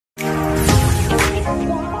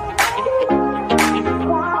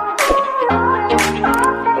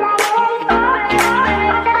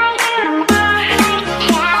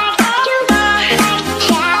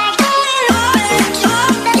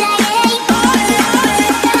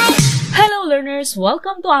students,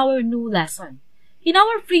 welcome to our new lesson. In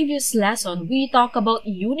our previous lesson, we talked about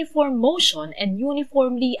uniform motion and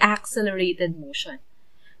uniformly accelerated motion.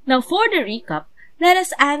 Now for the recap, let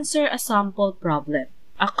us answer a sample problem.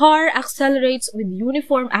 A car accelerates with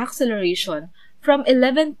uniform acceleration from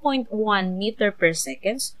 11.1 meter per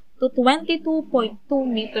second to 22.2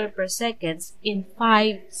 meter per second in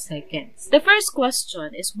 5 seconds. The first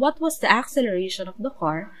question is what was the acceleration of the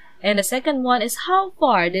car? And the second one is how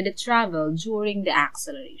far did it travel during the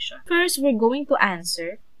acceleration? First, we're going to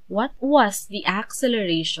answer what was the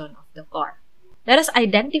acceleration of the car. Let us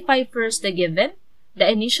identify first the given. The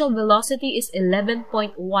initial velocity is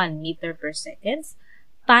 11.1 meter per second.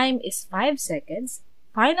 Time is 5 seconds.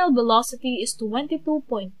 Final velocity is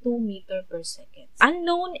 22.2 meter per second.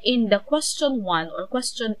 Unknown in the question 1 or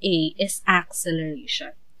question A is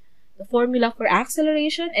acceleration. The formula for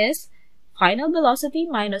acceleration is final velocity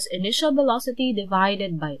minus initial velocity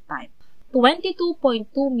divided by time. 22.2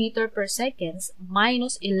 meter per second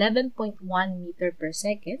minus 11.1 meter per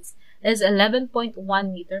second is 11.1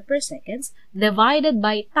 meter per second divided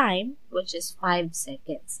by time, which is 5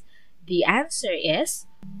 seconds. The answer is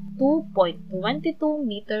 2.22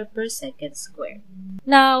 meter per second squared.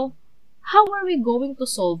 Now, how are we going to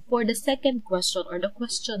solve for the second question or the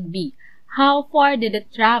question B? How far did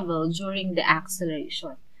it travel during the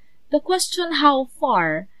acceleration? The question how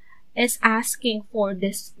far is asking for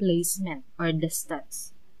displacement or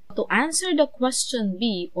distance. To answer the question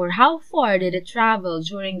B or how far did it travel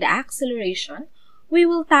during the acceleration, we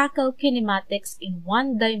will tackle kinematics in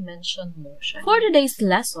one-dimension motion. For today's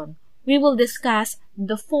lesson, we will discuss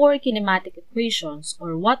the 4 kinematic equations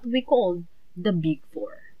or what we call the Big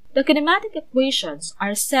Four. The kinematic equations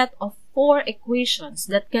are a set of 4 equations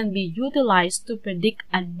that can be utilized to predict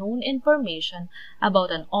unknown information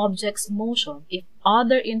about an object's motion if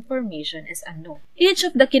other information is unknown. Each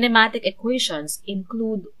of the kinematic equations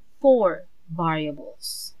include 4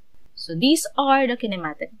 variables. So these are the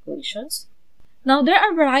kinematic equations. Now there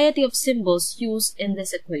are a variety of symbols used in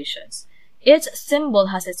these equations. Each symbol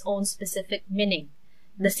has its own specific meaning.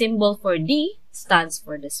 The symbol for D stands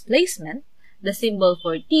for displacement, the symbol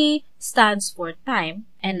for T stands for time,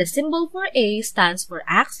 and the symbol for A stands for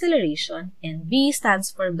acceleration, and V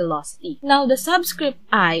stands for velocity. Now, the subscript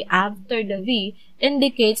I after the V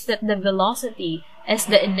indicates that the velocity is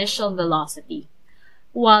the initial velocity,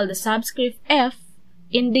 while the subscript F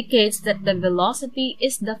indicates that the velocity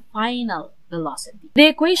is the final velocity. The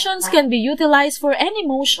equations can be utilized for any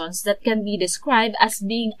motions that can be described as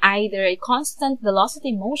being either a constant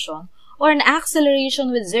velocity motion or an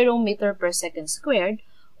acceleration with 0 meter per second squared,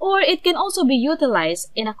 or it can also be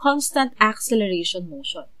utilized in a constant acceleration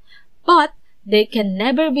motion. But they can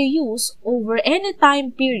never be used over any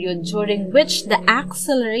time period during which the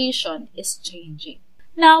acceleration is changing.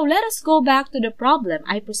 Now, let us go back to the problem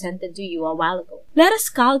I presented to you a while ago. Let us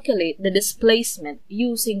calculate the displacement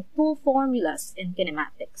using 2 formulas in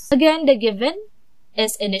kinematics. Again, the given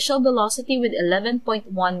is initial velocity with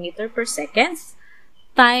 11.1 meter per second.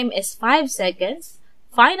 Time is 5 seconds.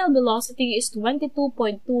 Final velocity is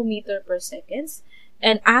 22.2 meter per second.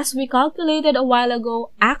 And as we calculated a while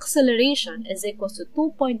ago, acceleration is equal to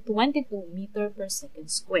 2.22 meter per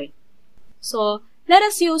second squared. So, let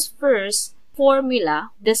us use first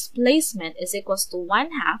formula. Displacement is equals to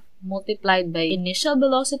 1/2 multiplied by initial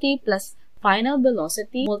velocity plus final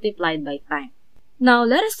velocity multiplied by time. Now,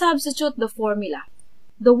 let us substitute the formula.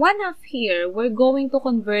 The 1/2 here, we're going to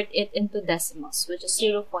convert it into decimals, which is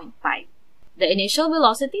 0.5. The initial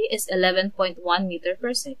velocity is 11.1 meter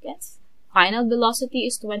per second. Final velocity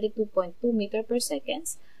is 22.2 meter per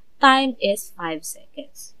second. Time is 5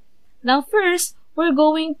 seconds. Now first, we're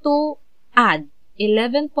going to add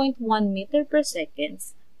 11.1 meter per second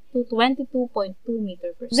to 22.2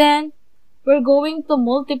 meter per second. Then, we're going to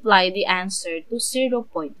multiply the answer to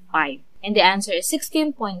 0.5. And the answer is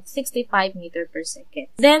 16.65 meter per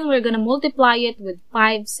second. Then, we're going to multiply it with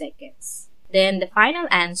 5 seconds. Then, the final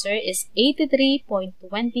answer is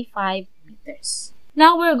 83.25 meters.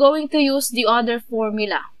 Now, we're going to use the other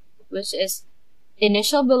formula, which is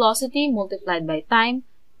initial velocity multiplied by time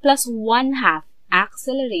plus 1/2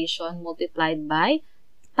 acceleration multiplied by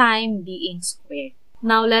time being squared.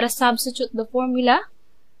 Now, let us substitute the formula.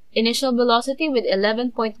 Initial velocity with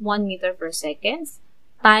 11.1 meter per second.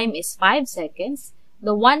 Time is 5 seconds.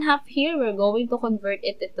 The 1/2 here, we're going to convert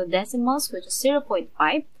it into decimals, which is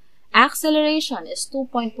 0.5. Acceleration is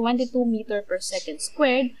 2.22 meter per second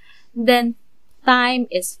squared. Then,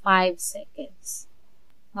 time is 5 seconds.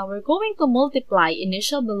 Now, we're going to multiply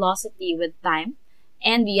initial velocity with time,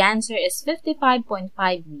 and the answer is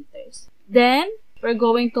 55.5 meters. Then, we're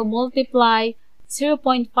going to multiply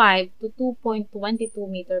 0.5 to 2.22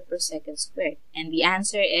 meter per second squared. And the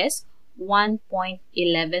answer is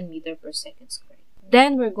 1.11 meter per second squared.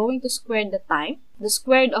 Then we're going to square the time. The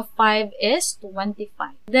square root of 5 is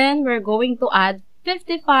 25. Then we're going to add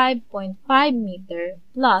 55.5 meter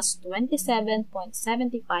plus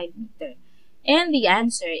 27.75 meter. And the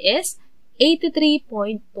answer is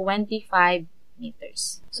 83.25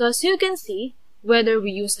 meters. So as you can see, whether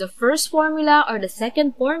we use the first formula or the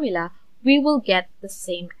second formula, we will get the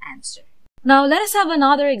same answer. Now let us have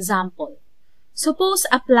another example. Suppose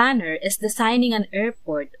a planner is designing an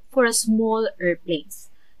airport for a small airplanes.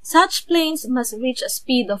 Such planes must reach a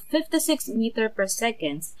speed of 56 meter per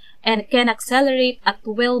second and can accelerate at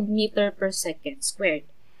 12 meter per second squared.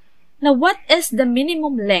 Now what is the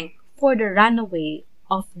minimum length for the runway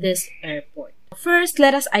of this airport? First,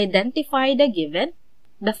 let us identify the given.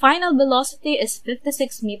 The final velocity is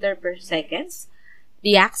 56 meter per second.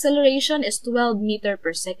 The acceleration is 12 meter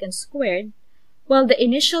per second squared, while the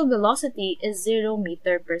initial velocity is 0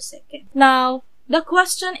 meter per second. Now, the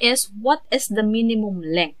question is, what is the minimum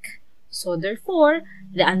length? So therefore,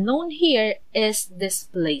 the unknown here is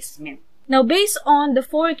displacement. Now, based on the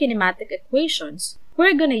four kinematic equations,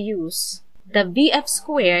 we're gonna use the Vf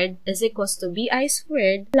squared is equals to Vi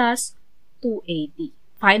squared plus 2AD.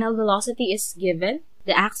 Final velocity is given.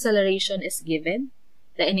 The acceleration is given.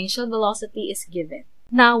 The initial velocity is given.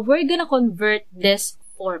 Now, we're gonna convert this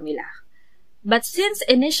formula. But since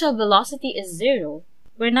initial velocity is 0,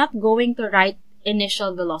 we're not going to write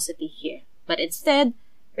initial velocity here. But instead,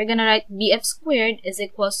 we're gonna write Vf squared is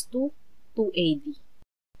equals to 2AD.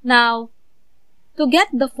 Now, to get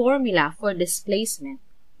the formula for displacement,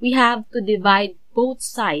 we have to divide both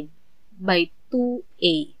sides by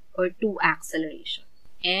 2A or 2 acceleration.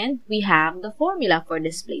 And we have the formula for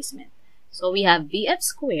displacement. So we have Vf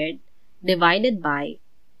squared divided by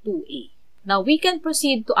 2A. Now we can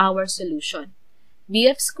proceed to our solution.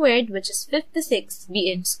 Vf squared, which is 56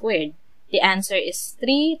 Vm squared, the answer is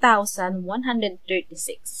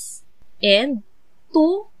 3,136. And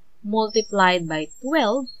 2 multiplied by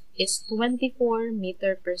 12 is 24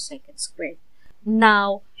 meter per second squared.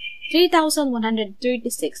 Now,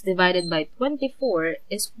 3,136 divided by 24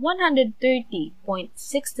 is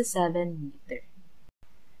 130.67 meter.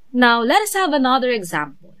 Now, let us have another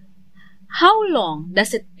example. How long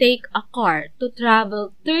does it take a car to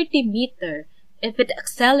travel 30 meter if it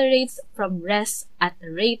accelerates from rest at a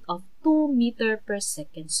rate of 2 meter per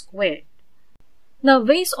second squared? Now,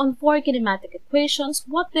 based on four kinematic equations,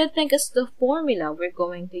 what do you think is the formula we're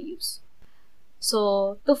going to use?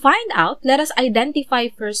 So, to find out, let us identify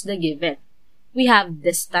first the given. We have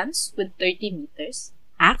distance with 30 meters,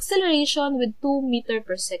 acceleration with 2 meter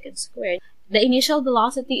per second squared. The initial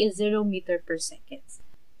velocity is 0 meter per second.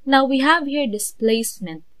 Now, we have here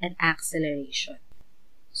displacement and acceleration.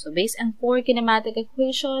 So, based on four kinematic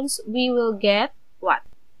equations, we will get what?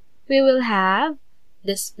 We will have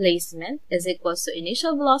displacement is equals to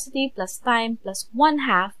initial velocity plus time plus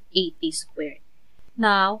 1/2 AT squared.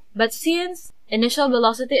 Now, but since initial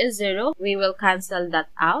velocity is 0, we will cancel that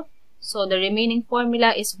out. So, the remaining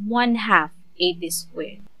formula is 1/2 AT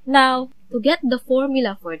squared. Now, to get the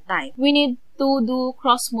formula for time, we need to do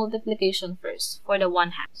cross multiplication first for the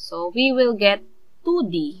 1/2. So, we will get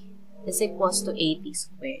 2D is equals to AT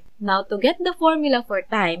squared. Now, to get the formula for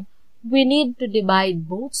time, we need to divide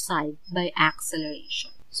both sides by acceleration.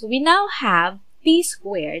 So, we now have P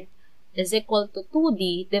squared is equal to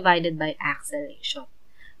 2D divided by acceleration.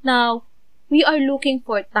 Now, we are looking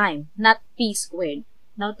for time, not P squared.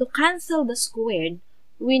 Now, to cancel the squared,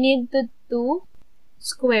 we need to do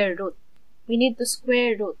square root. We need to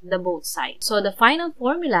square root the both sides. So, the final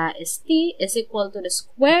formula is T is equal to the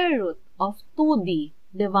square root of 2D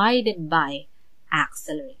divided by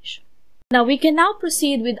acceleration. Now, we can now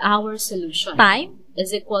proceed with our solution. Time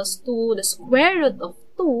is equals to the square root of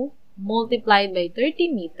 2 multiplied by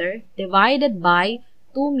 30 meter divided by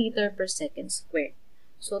 2 meter per second squared.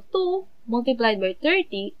 So, 2 multiplied by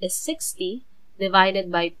 30 is 60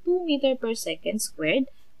 divided by 2 meter per second squared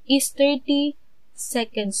is 30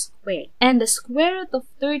 seconds squared. And the square root of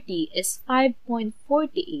 30 is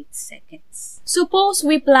 5.48 seconds. Suppose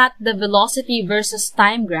we plot the velocity versus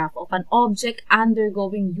time graph of an object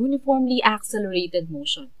undergoing uniformly accelerated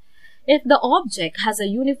motion. If the object has a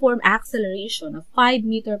uniform acceleration of 5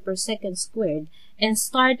 meter per second squared and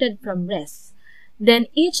started from rest, then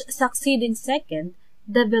each succeeding second,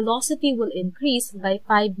 the velocity will increase by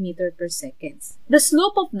 5 meter per second. The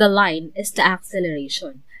slope of the line is the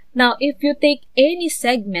acceleration. Now, if you take any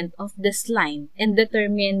segment of this line and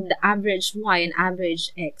determine the average y and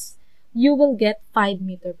average x, you will get 5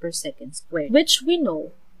 meter per second squared, which we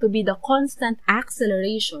know to be the constant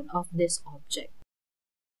acceleration of this object.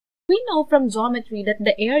 We know from geometry that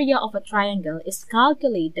the area of a triangle is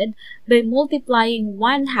calculated by multiplying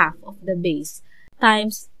 1/2 of the base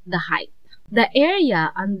times the height. The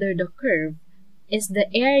area under the curve is the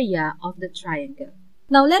area of the triangle.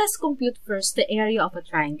 Now let us compute first the area of a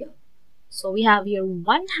triangle. So we have here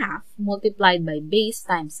 1/2 multiplied by base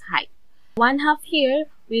times height. 1/2 here,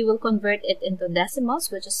 we will convert it into decimals,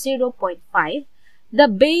 which is 0.5. The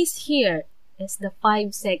base here is the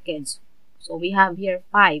 5 seconds. So we have here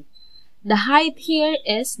 5. The height here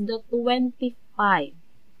is the 25.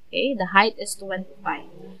 Okay, the height is 25.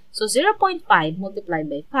 So 0.5 multiplied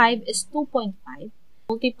by 5 is 2.5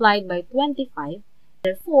 multiplied by 25.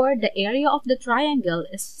 Therefore, the area of the triangle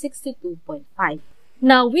is 62.5.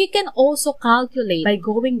 Now, we can also calculate by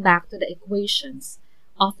going back to the equations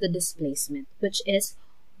of the displacement, which is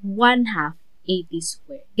 1/2 80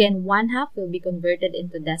 squared. Again, 1/2 will be converted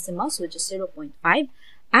into decimals, which is 0.5.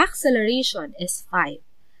 Acceleration is 5.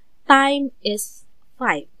 Time is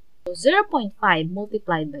 5. So 0.5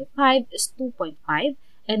 multiplied by 5 is 2.5,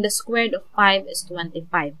 and the squared of 5 is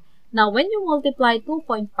 25. Now, when you multiply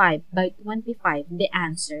 2.5 by 25, the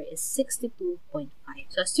answer is 62.5.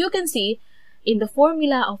 So, as you can see, in the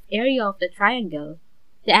formula of area of the triangle,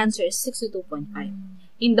 the answer is 62.5.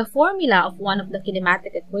 In the formula of one of the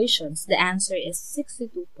kinematic equations, the answer is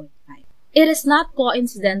 62.5. It is not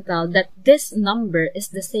coincidental that this number is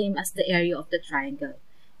the same as the area of the triangle.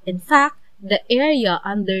 In fact, the area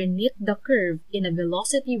underneath the curve in a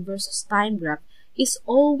velocity versus time graph is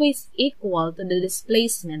always equal to the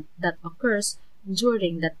displacement that occurs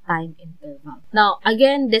during that time interval. Now,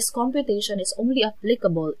 again, this computation is only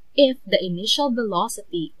applicable if the initial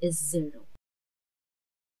velocity is 0.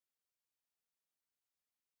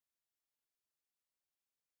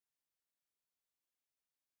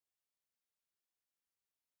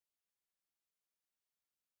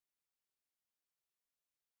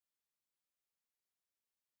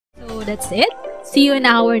 So that's it. See you in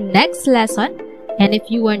our next lesson. And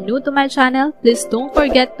if you are new to my channel, please don't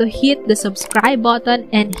forget to hit the subscribe button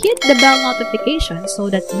and hit the bell notification so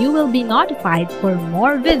that you will be notified for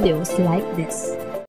more videos like this.